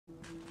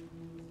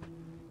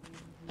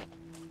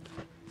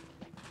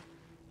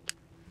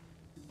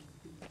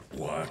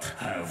What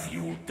have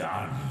you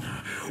done?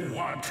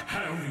 What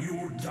have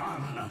you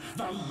done?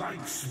 The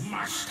lights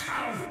must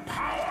have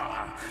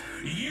power.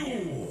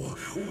 You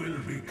will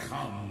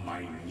become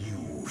my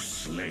new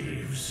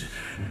slaves.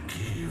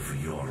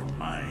 Give your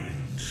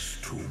minds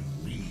to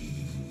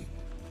me.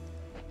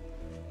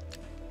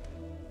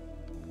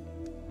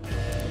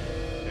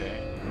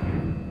 Okay.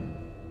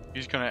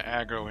 He's gonna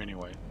aggro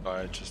anyway,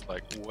 but just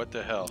like, what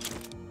the hell?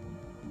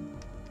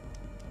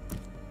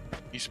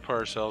 Let's put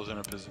ourselves in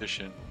a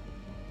position.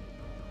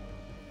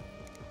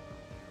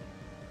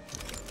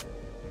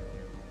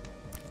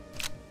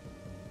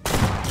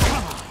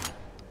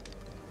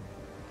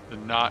 To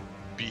not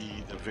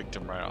be the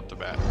victim right off the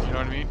bat. You know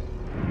what I mean?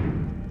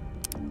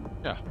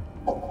 Yeah.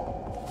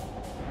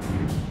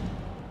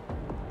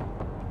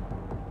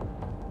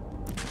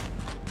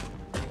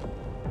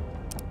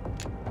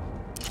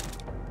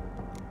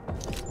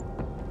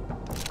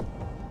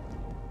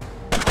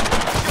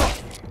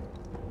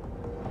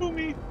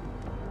 Boomy.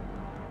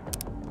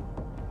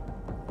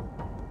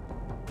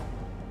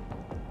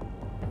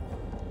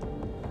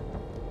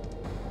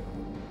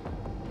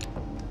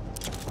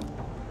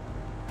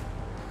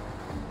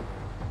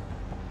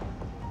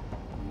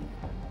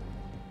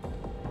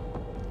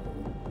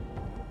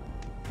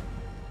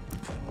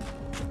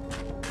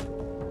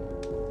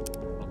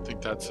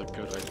 That's a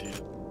good idea.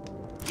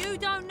 You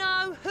don't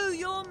know who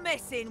you're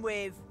messing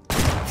with.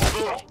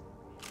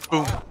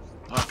 Boom.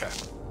 Okay.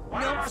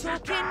 Not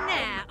talking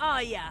now,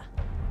 are ya?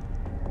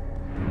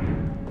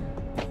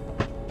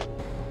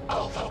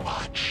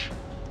 Overwatch.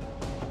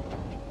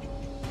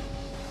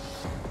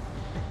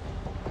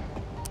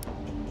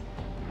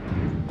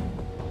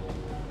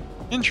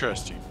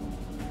 Interesting.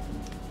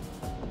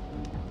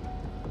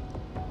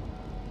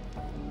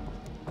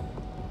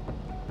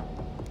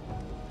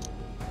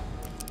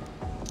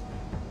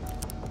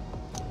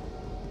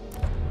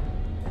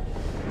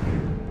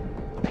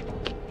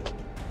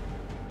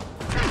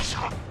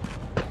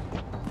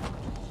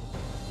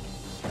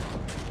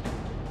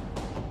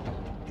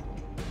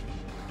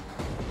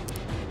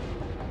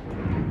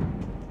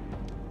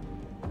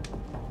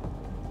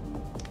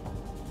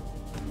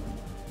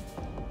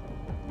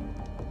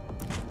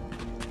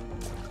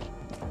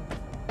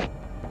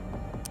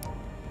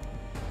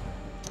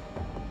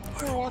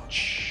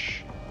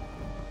 Watch.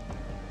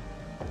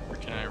 Where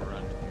can I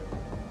run?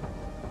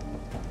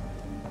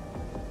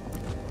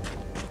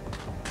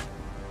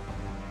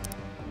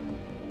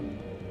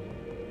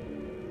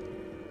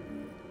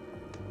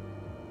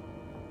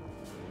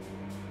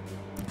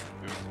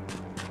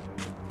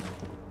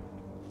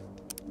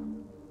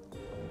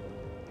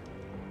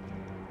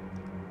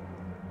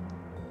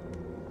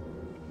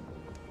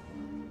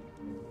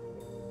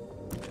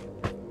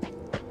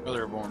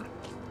 Otherborn.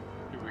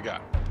 Who we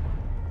got?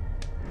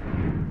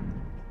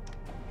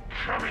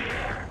 Come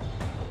here.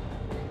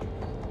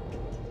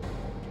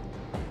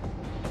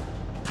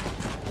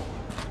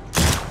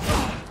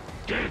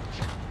 Dead.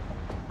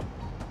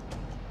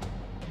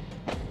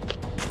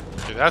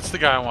 Okay, that's the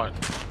guy I want.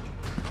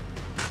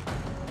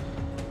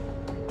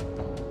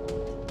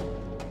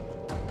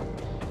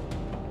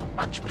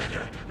 Much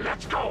better.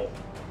 Let's go.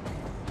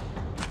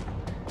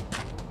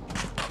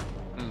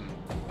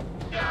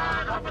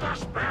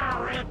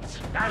 Spare ribs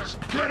as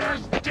good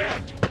as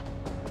dead.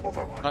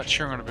 Overwatch. Not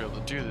sure I'm gonna be able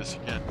to do this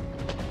again.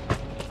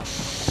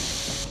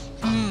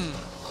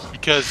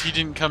 Because he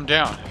didn't come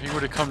down. If he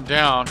would have come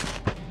down.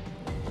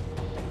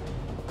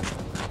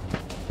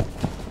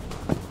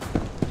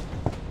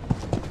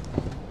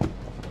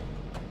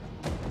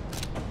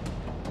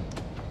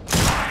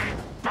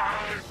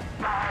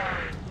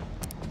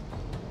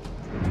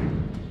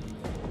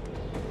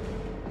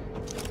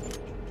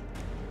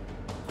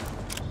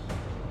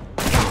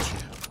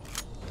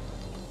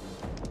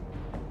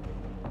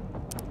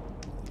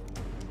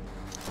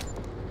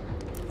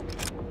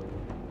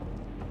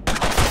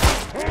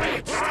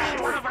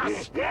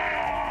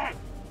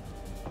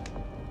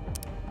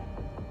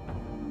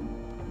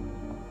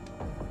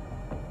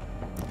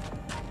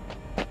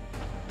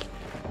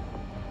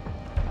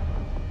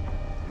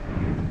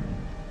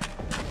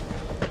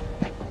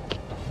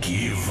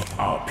 Give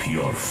up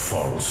your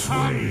false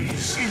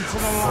ways.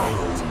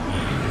 Follow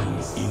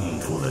me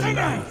into the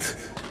light.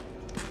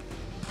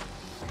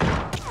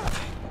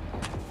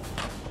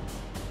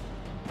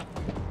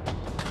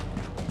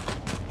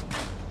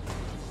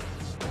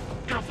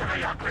 Go for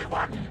the ugly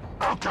one.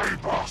 Okay,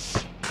 boss.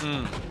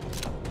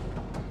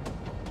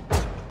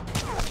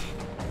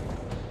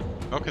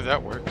 Okay,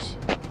 that works.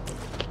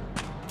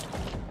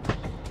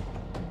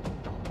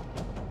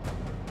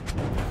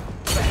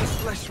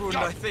 Flesh wound,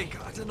 I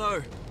think. I don't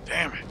know.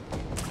 Damn it.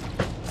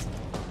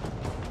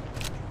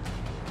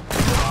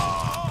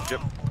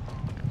 Yep.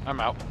 I'm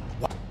out.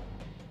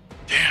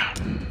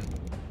 Damn.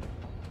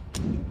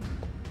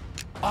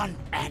 On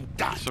and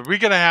done. So we're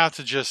gonna have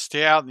to just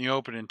stay out in the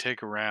open and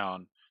take a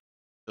round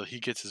till he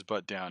gets his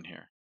butt down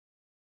here.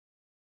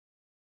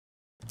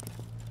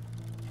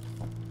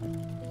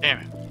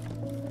 Damn it.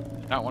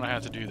 Not want to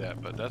have to do that,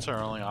 but that's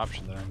our only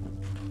option there.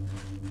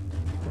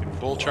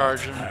 Bull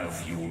charge him. What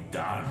have you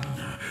done?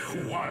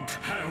 What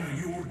have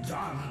you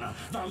done?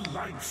 The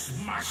lights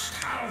must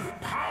have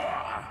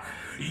power.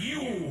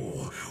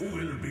 You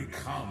will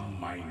become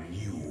my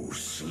new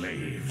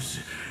slaves.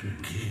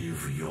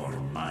 Give your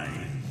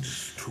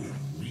minds to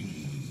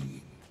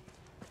me.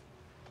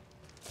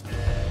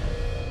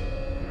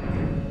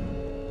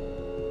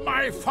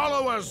 My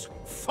followers,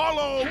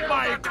 follow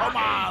my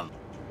command!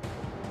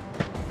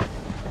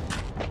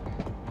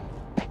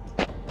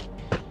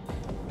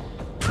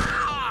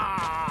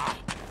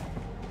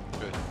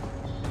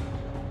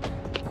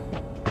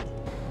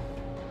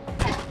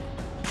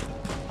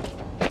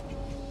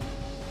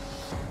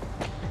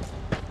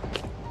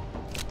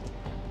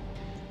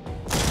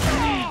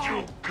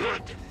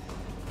 Good.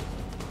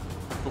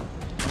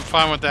 I'm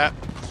fine with that.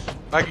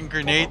 If I can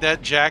grenade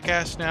that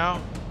jackass now,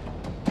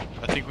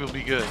 I think we'll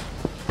be good.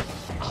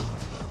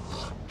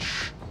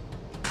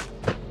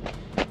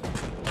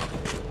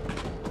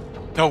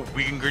 No,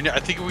 we can grenade. I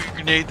think if we can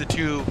grenade the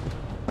two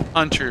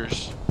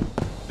hunters,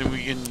 then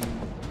we can.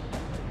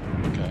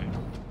 Okay.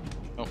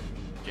 Oh,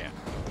 can't.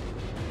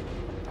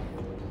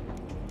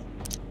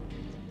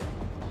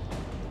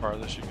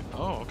 Farthest you can.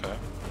 Oh, okay.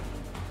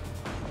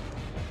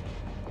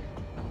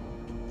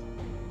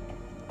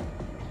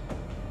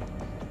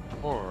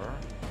 Or.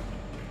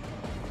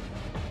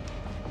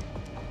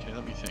 Okay,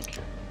 let me think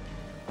here.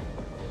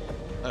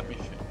 Let me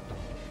think.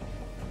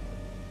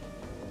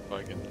 So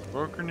I can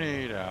throw a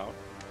grenade out.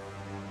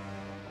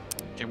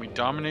 Can we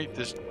dominate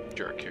this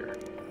jerk here?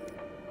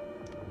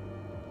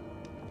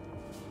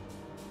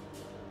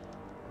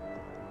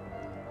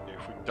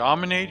 If we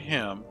dominate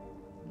him,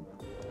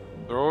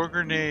 throw a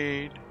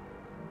grenade,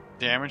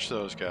 damage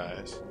those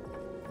guys,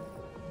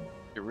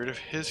 get rid of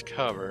his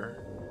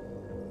cover.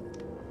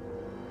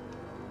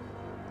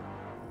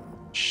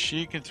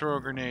 She can throw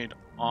a grenade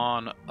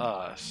on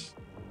us.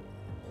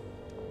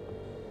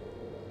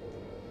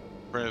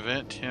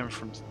 Prevent him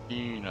from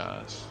seeing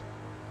us.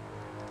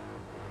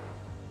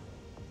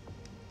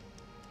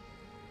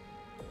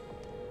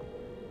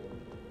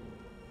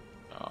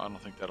 I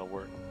don't think that'll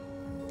work.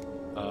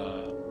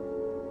 How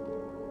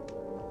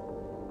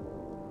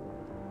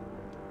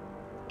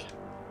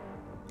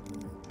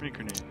many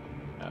grenades do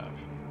I have?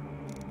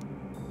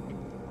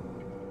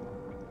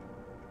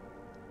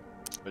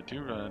 But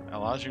do run.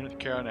 Allows unit to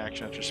carry out an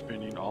action after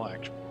spending all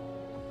action.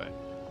 Okay.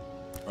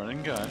 Run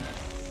and gun.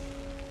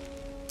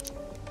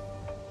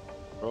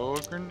 Throw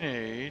a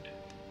grenade.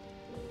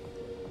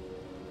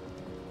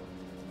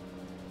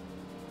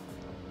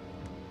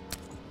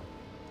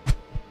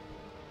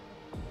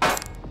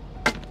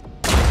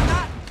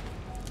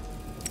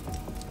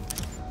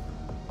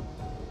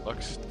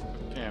 Lux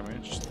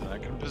damage that I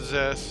can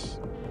possess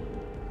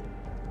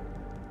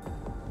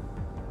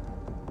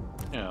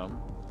him.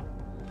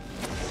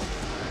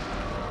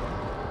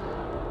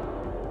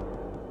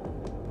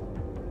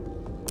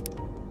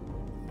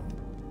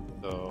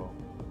 So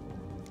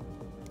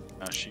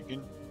now she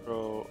can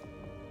throw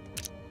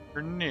a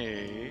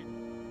grenade.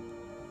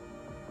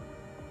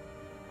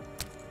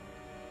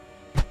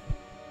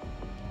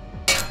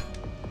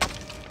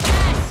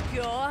 That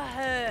sure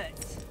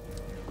hurts.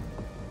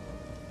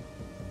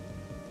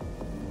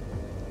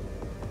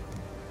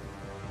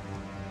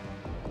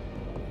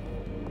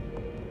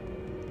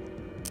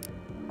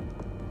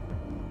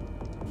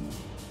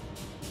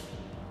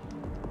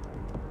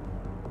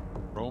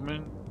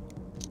 Roman.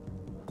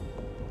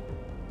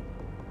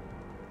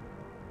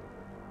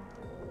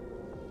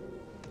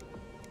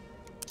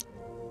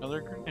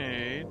 Another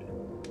grenade.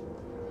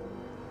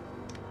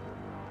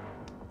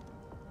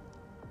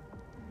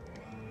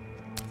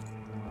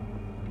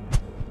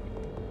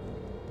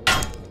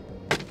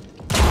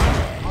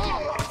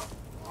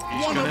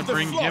 He's gonna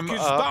bring him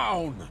up.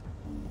 Down.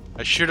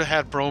 I should have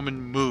had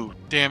Roman move.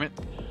 Damn it.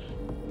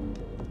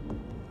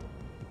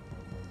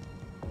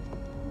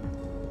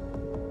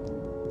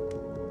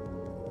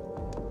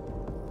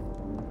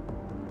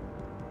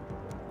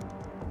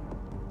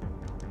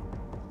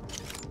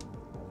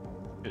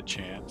 Good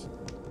chance.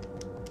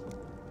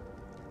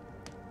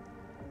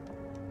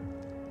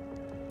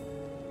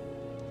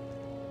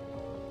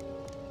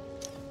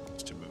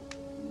 Just to move.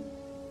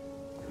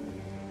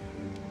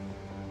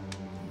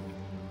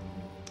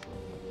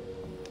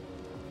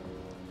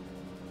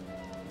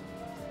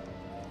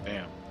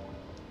 Bam.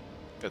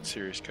 Got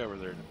serious cover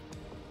there.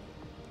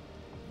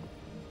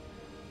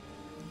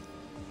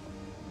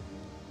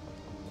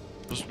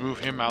 Let's move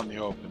him out in the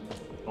open.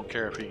 Don't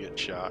care if he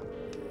gets shot.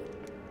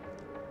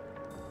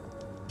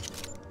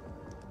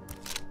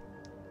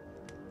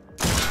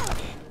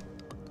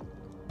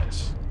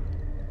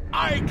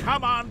 I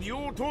command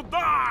you to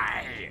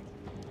die!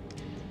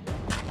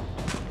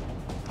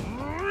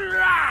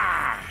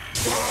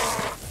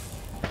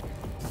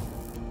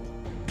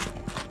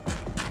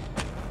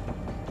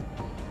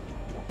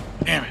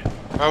 Damn it.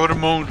 If I would have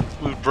moved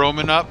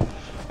Broman up,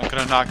 I could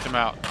have knocked him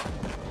out.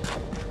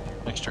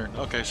 Next turn.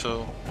 Okay,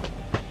 so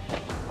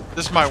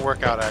this might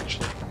work out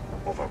actually.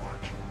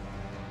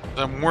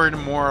 I'm worried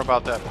more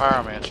about that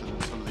Pyromancer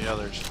than some of the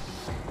others.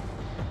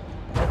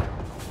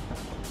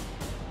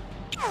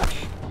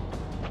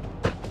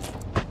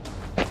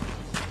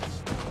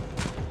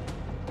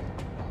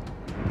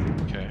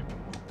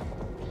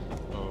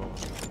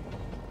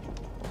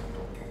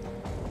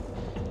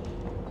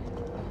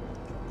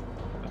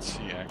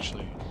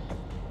 actually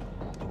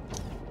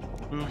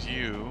move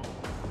you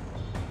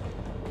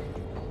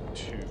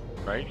to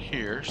right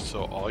here,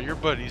 so all your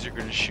buddies are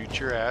going to shoot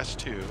your ass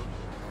too.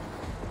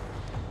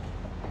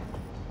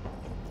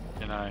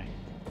 Can I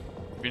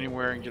go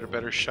anywhere and get a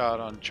better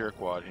shot on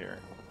Jerkwad here?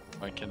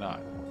 I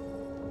cannot.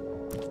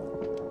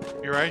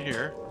 You're right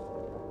here.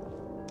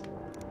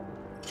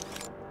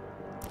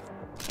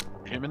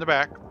 Him in the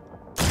back.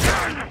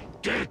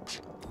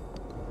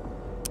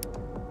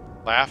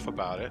 Laugh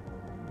about it.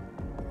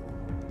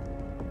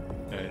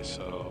 Okay,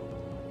 so.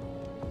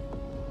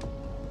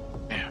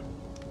 Damn.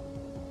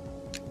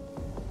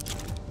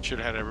 Should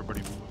have had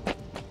everybody move.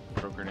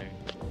 Throw a grenade.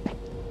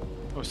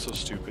 That was so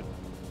stupid.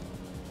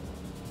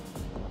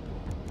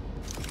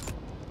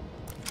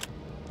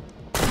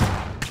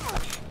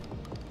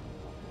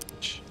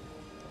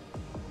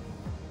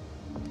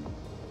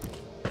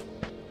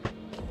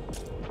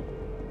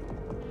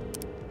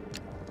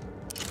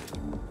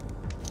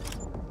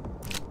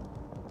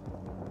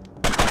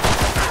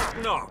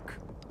 Knock.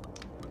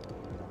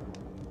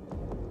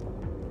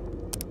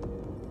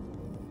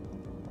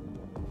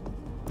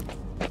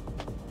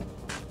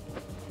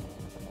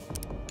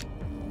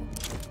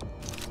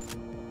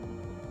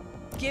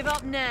 Give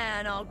up now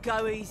and I'll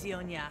go easy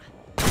on ya.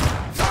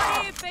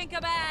 What do you think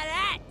about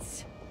that?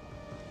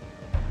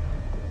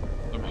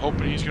 I'm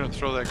hoping he's going to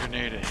throw that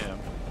grenade at him.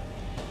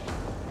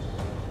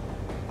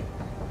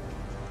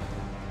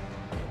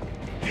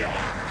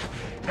 Yeah,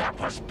 that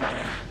was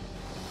better.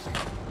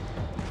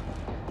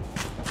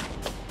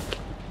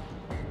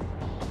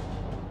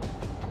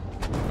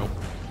 Nope.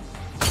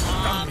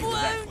 I'm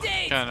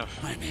wounded! Kind of.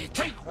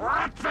 Take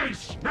rat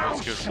face! No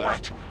That's good for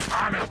that.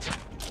 sweat on it!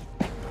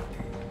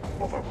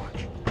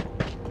 Overwatch.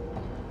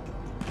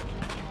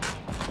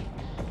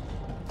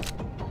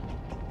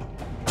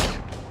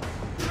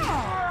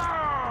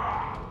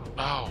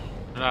 Oh,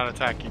 they're not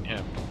attacking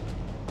him.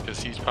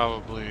 Because he's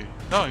probably...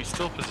 No, he's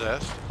still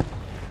possessed.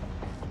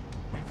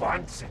 We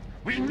want it!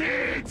 We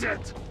need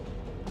it!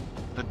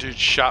 The dude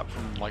shot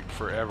from like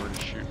forever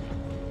to shoot me.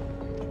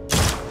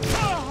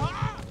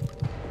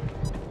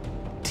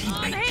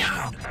 Teammate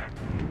down.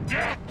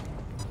 Yeah.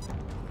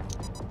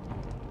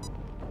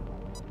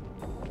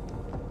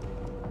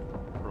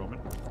 Roman.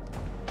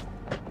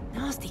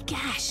 Nasty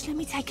gash. Let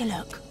me take a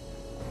look.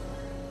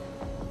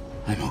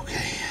 I'm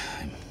okay.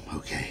 I'm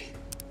okay.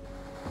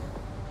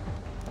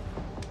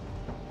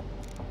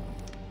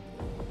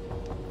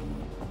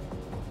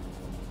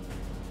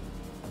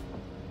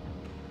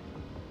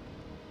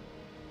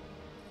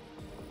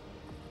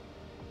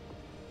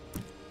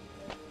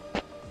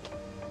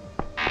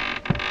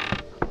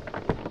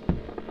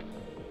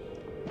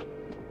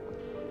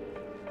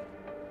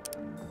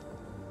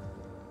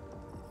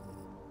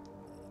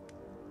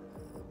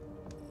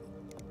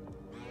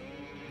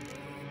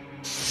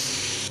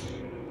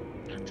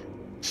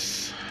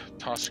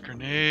 Toss a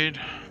grenade.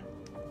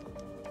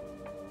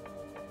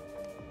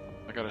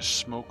 I got a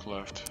smoke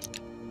left.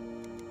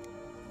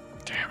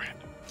 Damn it.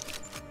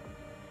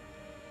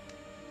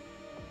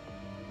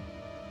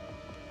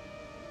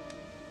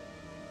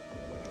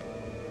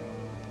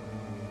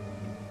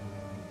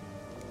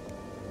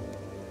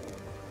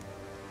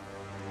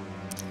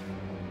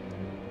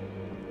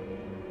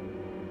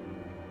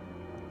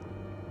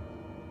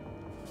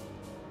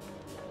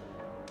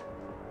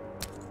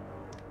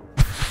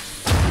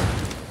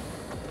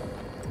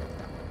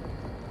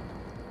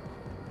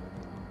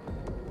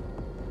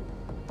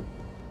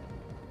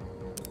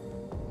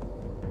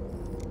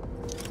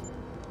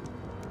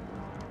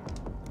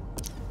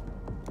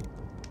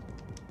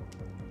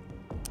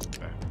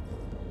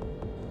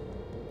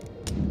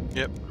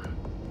 Yep.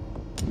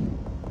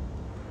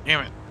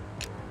 Damn it.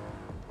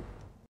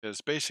 Because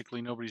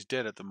basically nobody's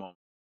dead at the moment.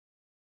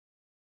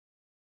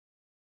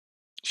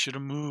 Should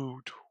have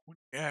moved when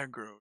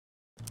aggro.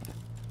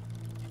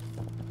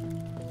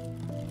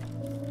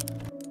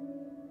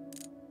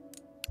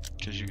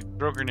 Because you can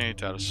throw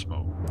grenades out of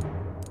smoke.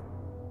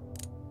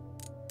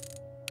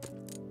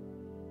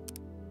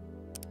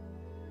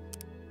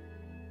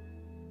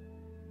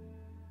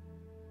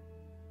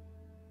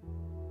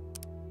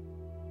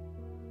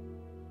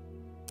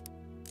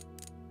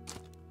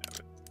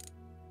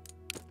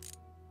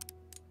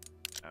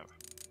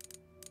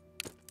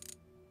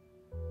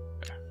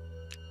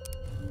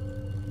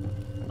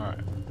 Alright.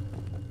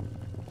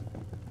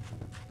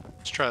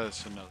 Let's try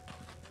this another.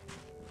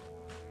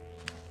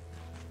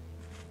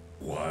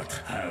 What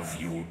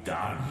have you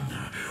done?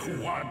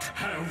 What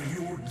have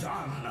you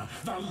done?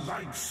 The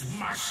lights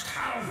must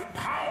have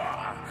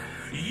power.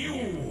 You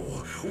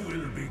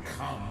will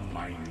become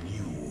my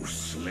new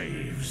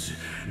slaves.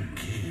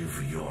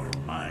 Give your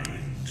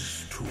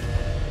minds to...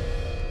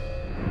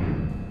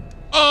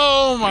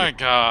 Oh my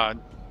god.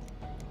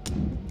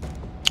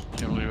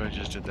 Can't believe I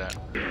just did that.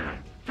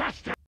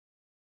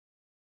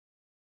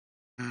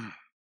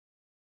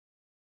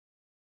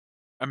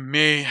 I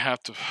may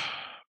have to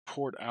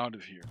port out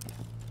of here.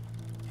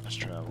 Let's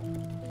travel.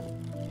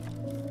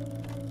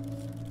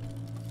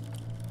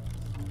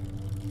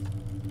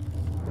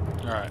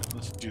 Alright,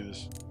 let's do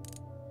this.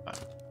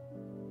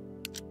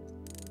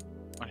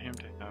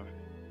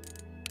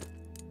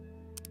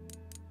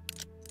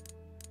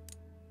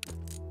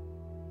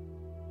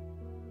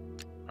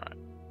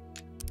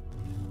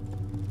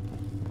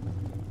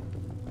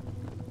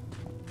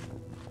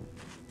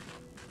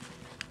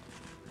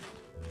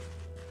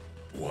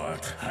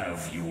 What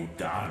have you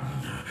done?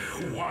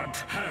 What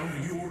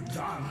have you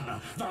done?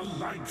 The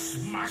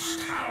lights must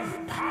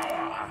have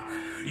power.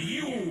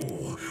 You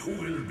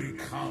will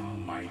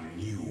become my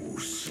new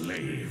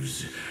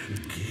slaves.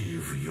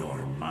 Give your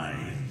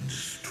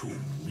minds to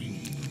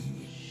me.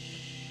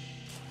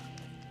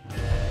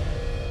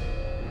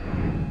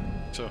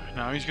 So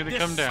now he's gonna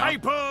come down.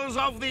 Disciples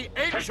of the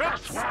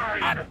ancients!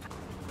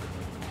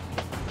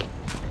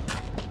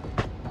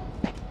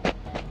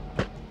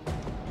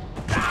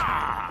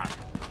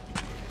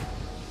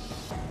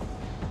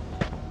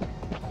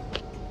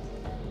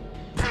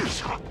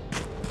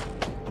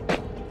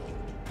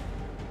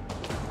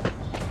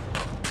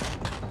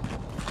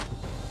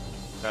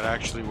 That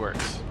actually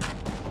works.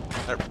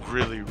 That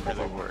really,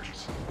 really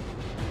works.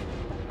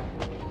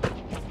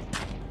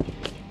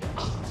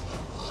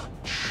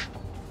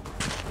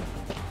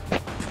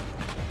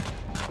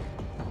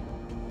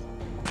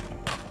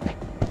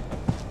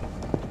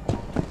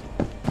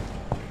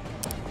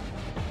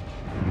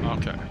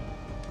 Okay.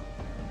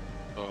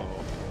 So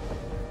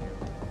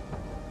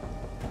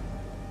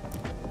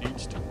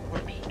needs to go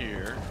up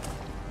here.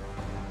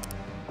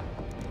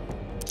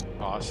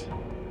 Toss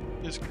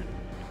this grenade.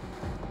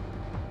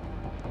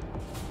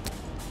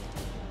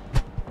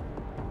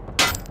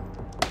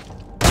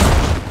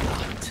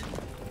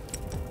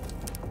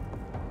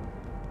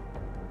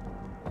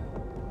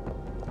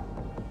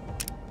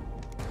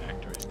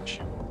 Activate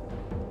shoot.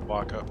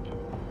 Walk up.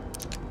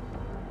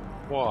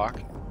 Walk.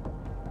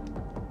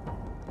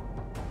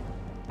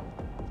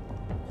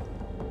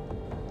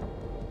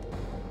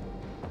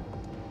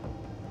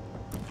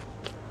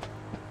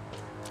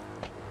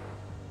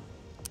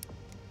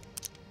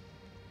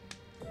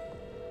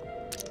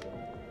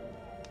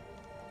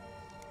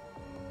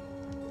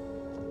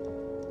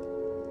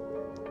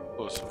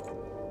 Close.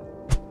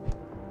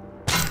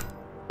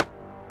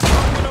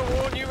 I'm gonna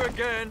warn you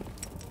again.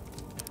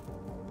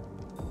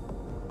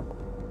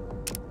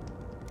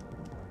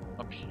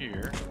 Up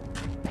here.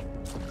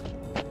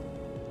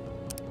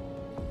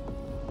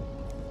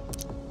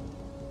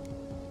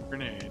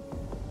 Grenade.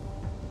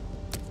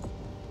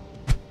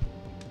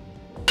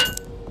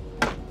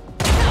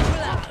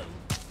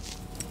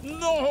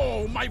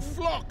 No, my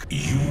flock!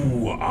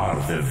 You are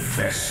the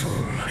vessel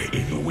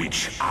in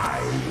which I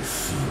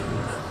fill.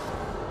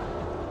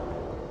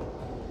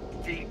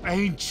 The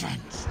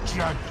ancients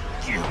judge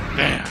you.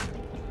 Damn.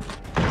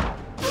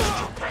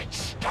 Stupid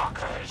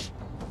stalkers.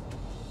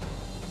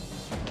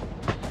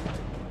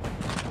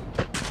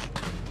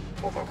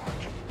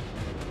 Overwatch.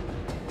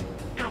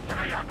 You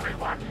play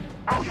everyone.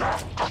 Oh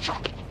yeah, gotcha.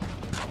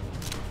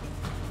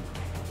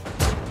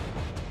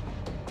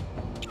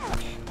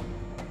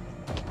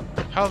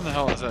 How in the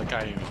hell is that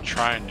guy even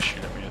trying to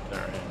shoot at me at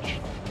that range?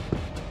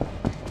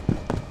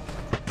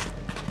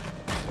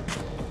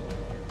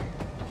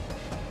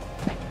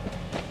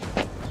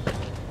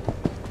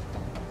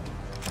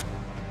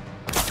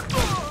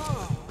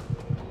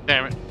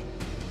 Damn it.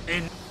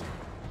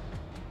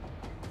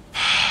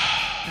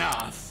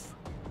 Enough.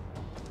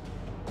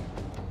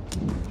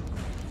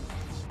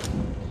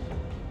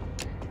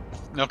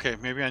 Okay,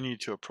 maybe I need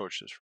to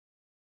approach this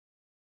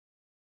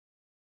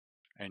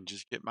and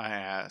just get my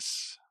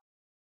ass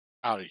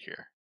out of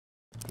here.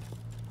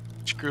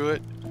 Screw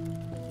it.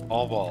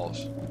 All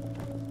balls.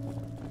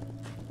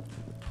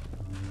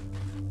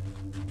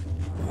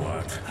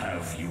 What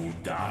have you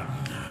done?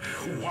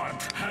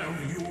 What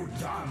have you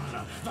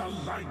done? The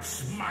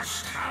lights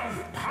must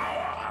have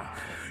power.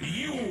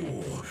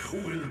 You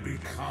will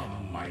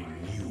become my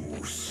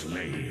new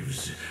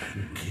slaves.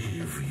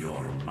 Give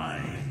your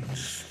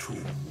minds to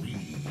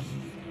me.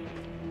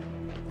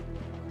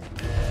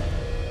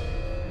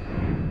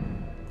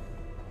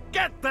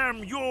 Get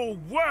them, you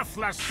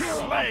worthless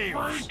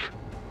slaves!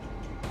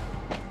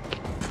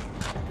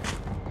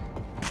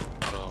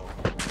 So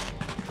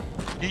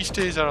he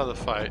stays out of the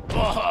fight.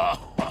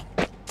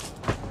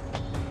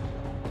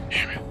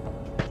 Damn it.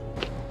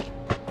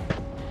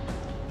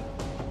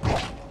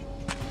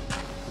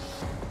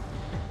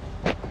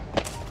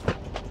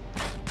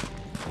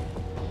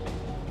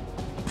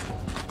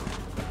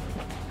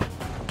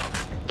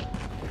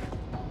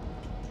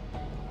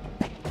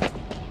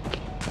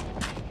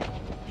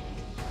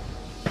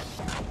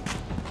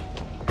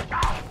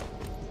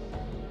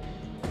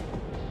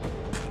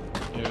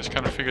 Yeah, I just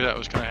kind of figured that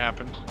was going to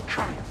happen.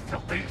 Come,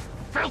 filthy,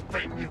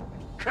 filthy!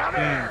 Come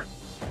here!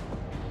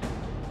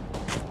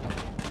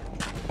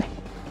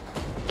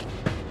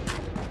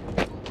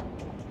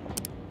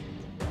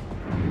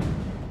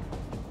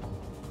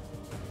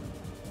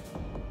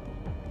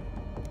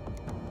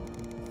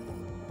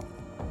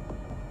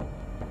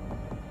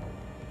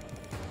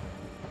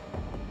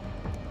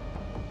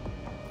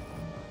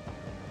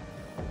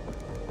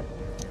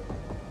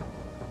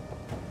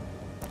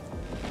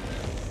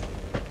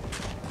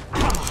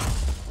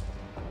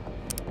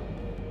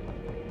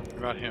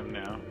 About him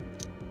now.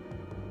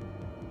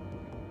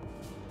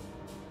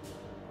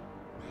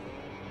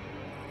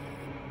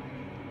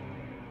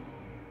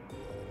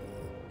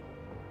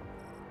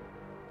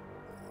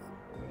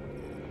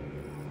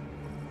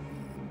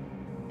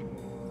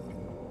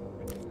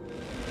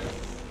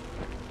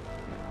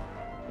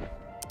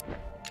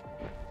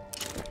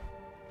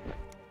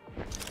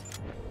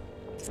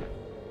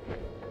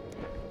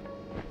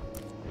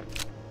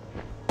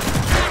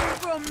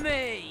 from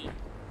me!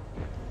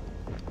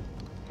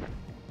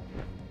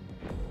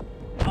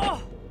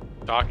 Oh!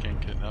 Docking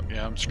getting up.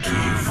 Yeah, I'm screwed.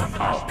 Give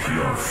up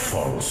your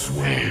false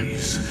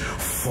ways.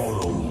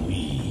 Follow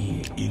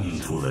me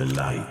into the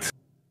light.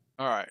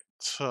 Alright,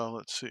 so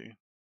let's see.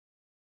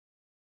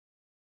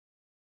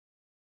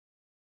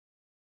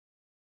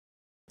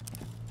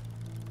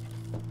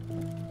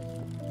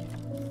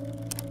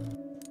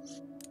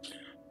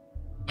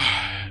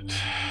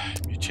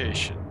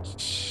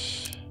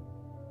 Mutations.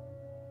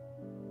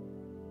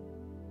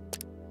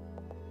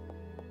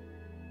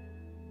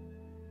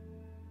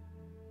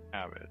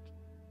 Habit.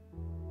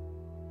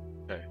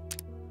 Okay.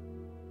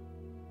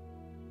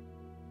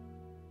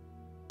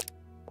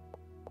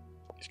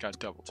 He's got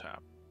double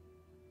tap.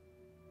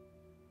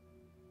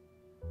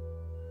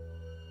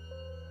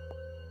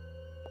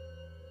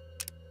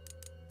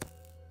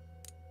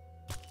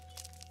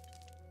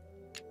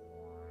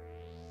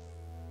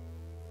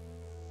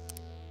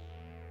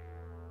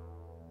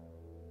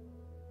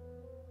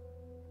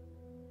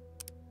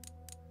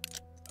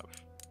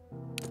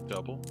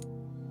 Double.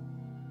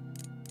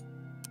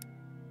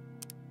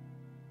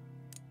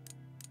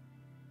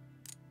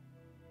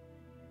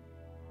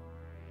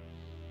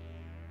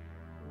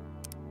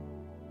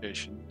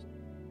 Mutations.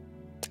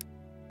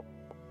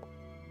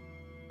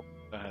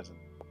 That hasn't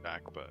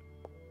back, but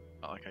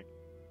not like I.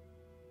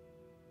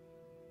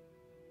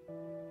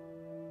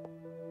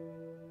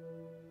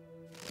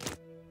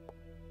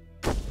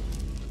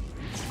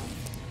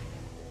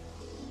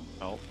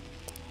 Help.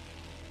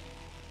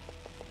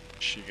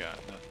 She got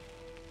nothing.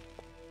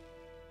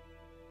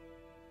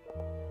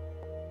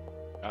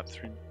 Got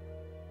 3.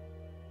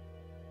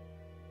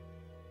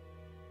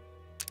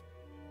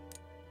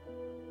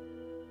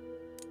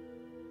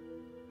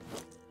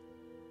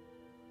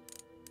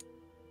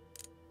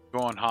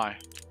 Going high.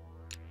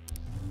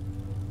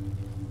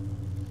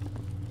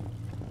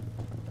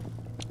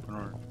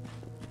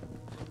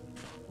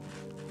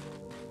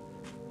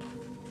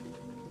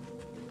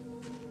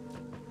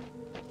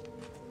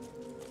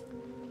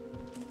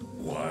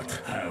 What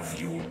have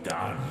you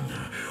done?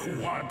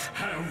 What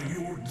have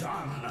you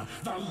done?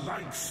 The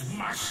lights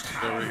must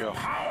There we go. have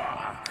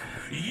power.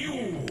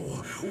 You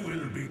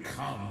will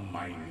become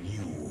my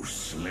new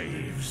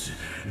slaves.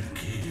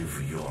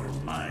 Give your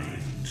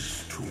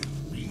minds to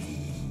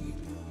me.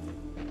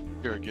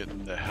 You're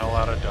getting the hell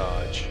out of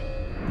Dodge.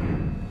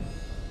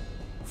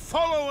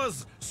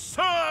 Followers,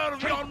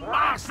 serve your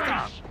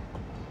master!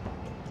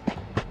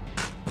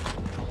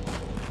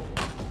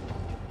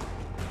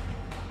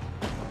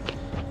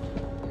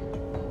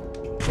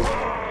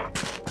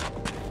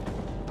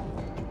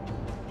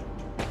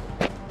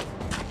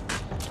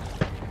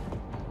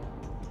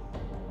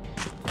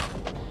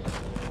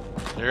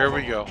 There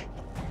we go.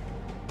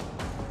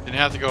 Didn't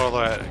have to go all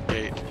that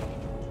gate.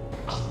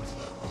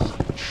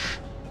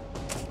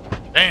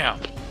 Damn!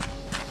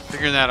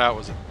 Figuring that out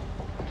was a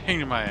pain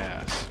in my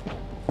ass.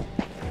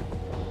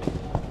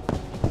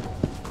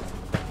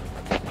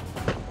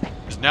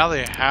 Because now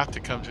they have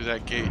to come through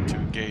that gate to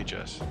engage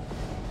us.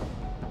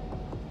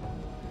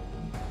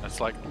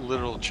 That's like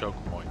literal choke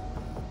point.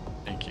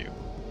 Thank you.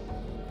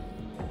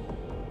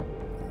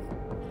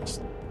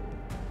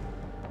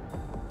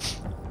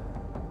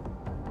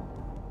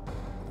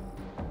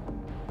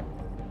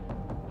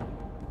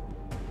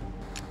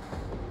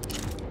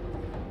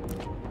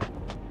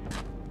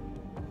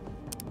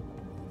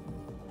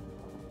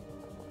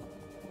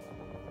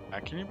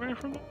 Can anybody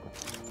from that?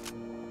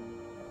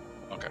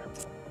 Okay.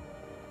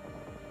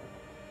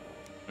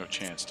 No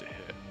chance to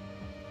hit.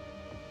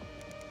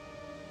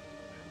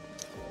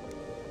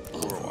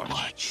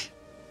 Overwatch.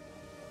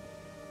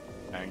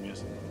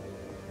 Agnes.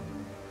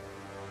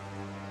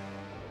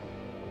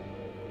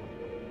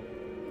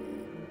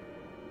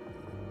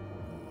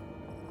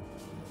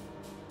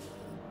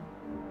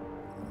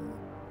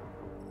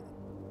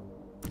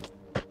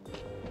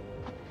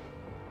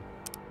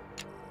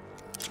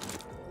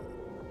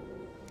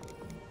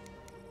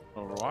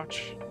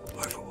 Overwatch.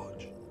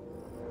 Overwatch.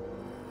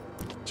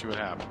 See what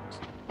happens.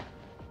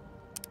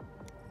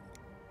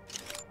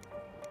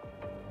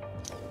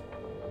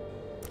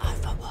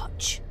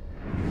 Overwatch.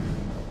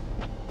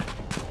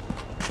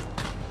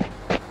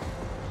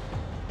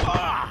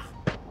 Ah!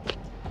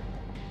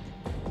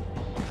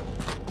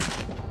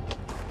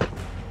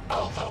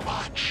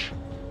 Overwatch.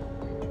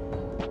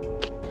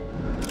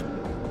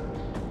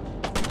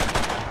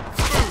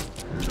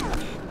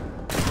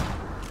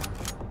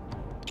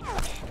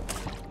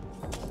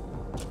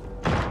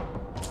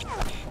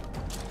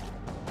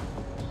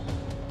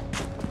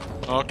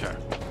 Okay.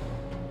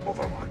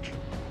 Overwatch.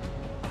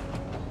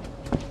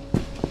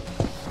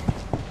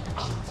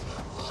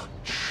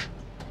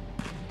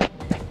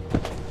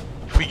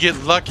 If we get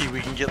lucky,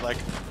 we can get like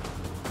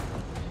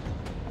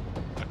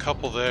a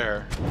couple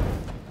there.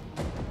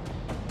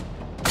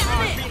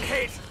 I've been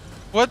hit!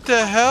 What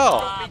the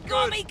hell? Oh,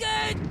 got me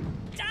good!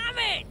 Damn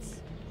it!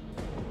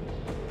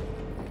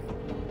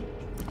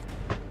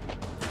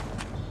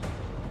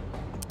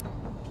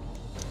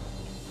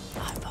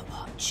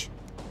 Overwatch.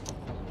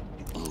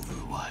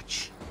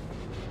 Overwatch.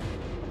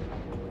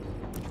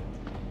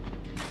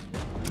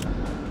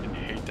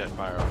 that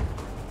fire.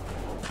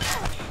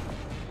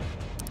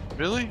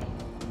 Really?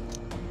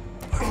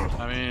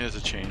 I mean, it's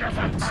a chain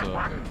defense,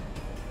 so.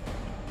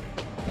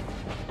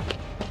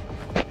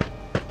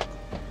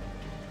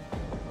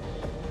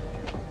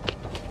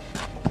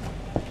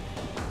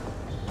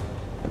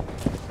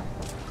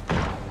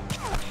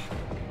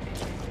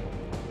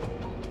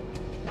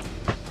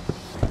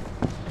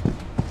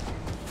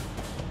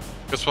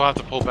 Guess we'll have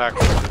to pull back.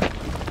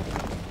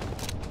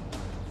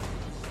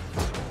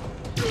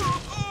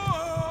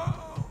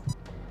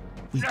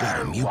 We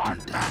got a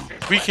mutant down.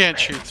 We can't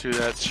shoot through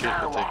that shit,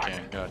 but they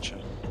can. Gotcha.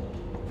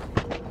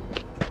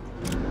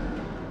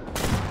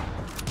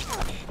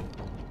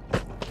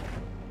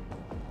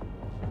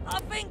 I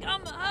think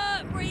I'm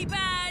hurt pretty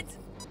bad.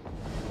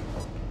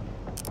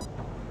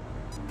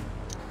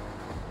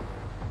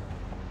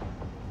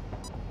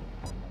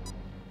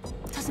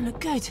 Doesn't look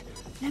good.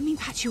 Let me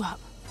patch you up.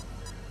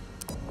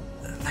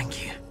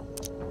 Thank you.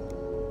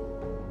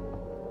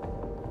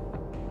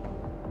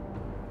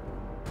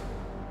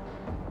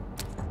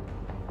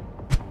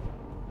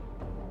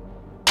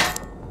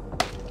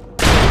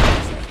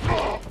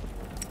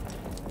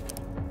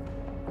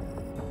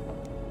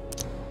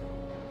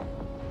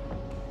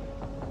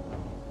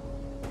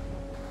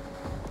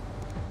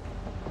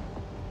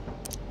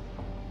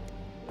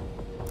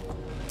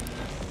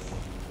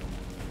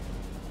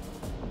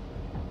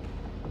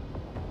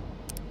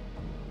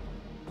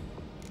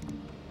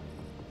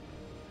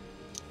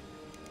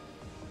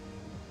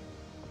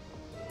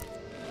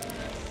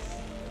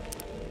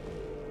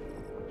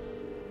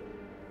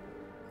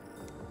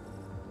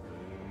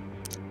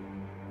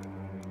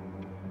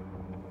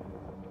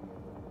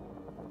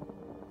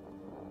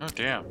 Oh,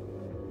 damn.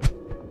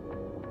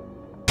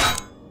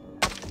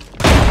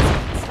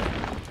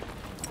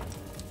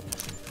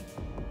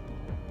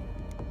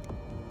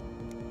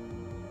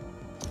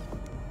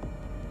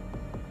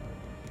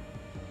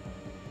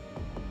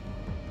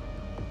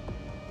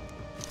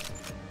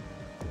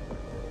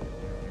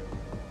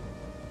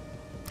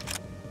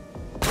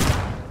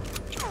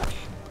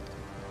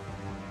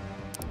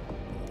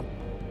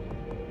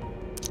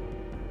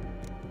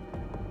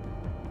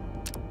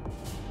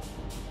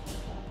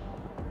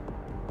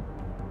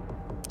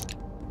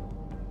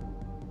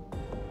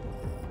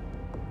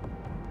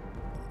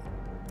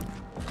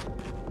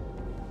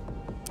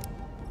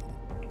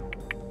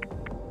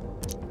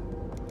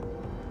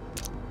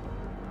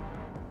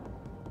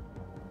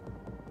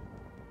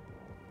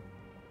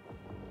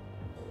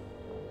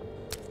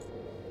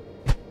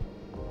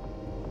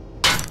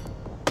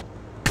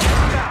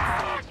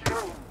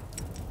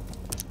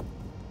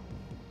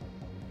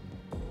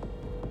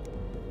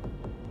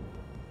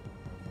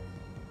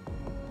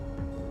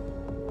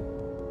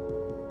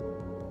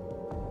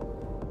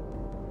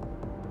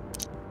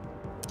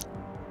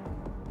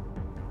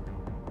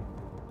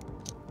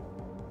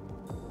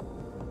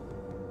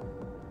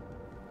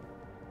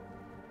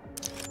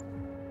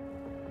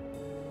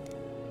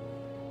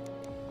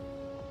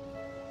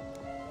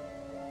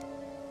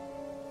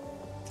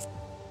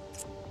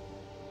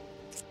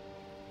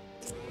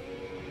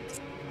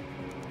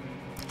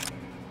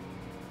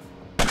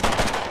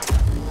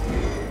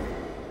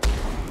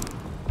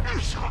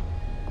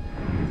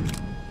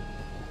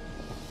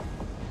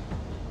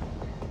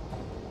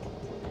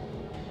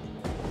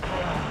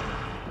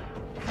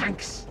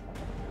 Thanks.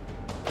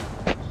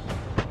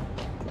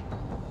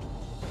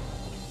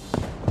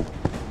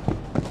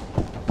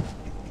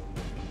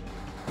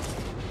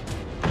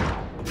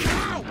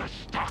 Now,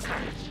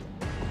 stalkers!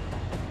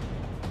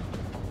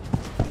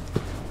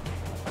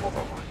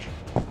 Overwatch.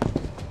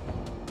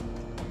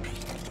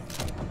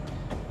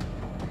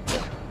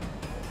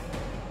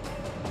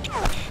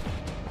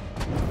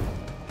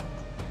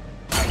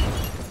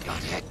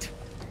 Got it.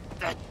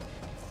 That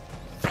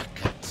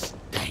frickin'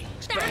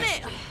 stinks. Damn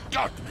it!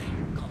 Got me.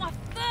 Got my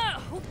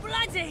foot all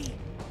bloody.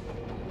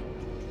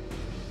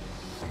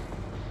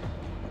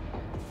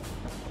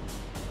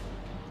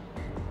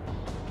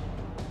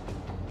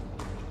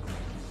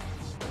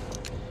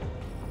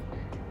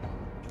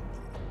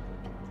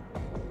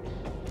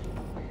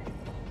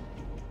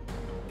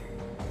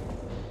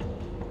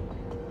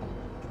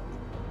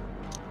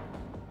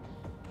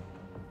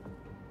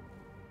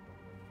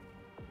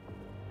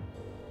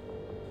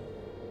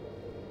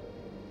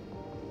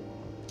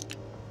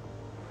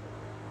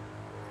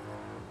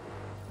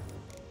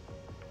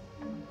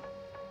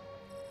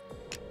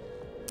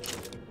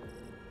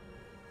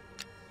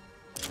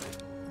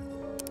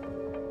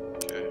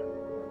 Okay.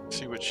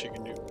 See what she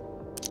can do.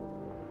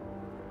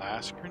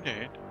 Last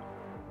grenade.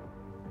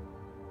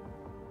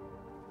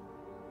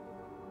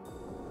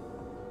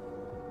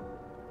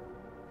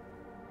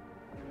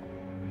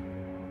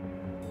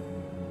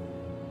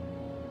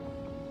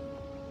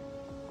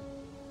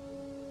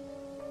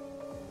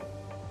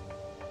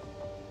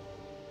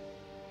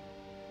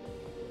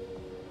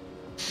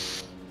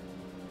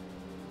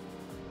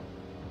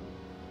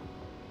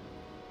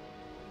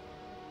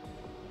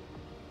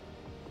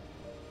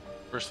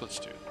 First, let's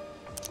do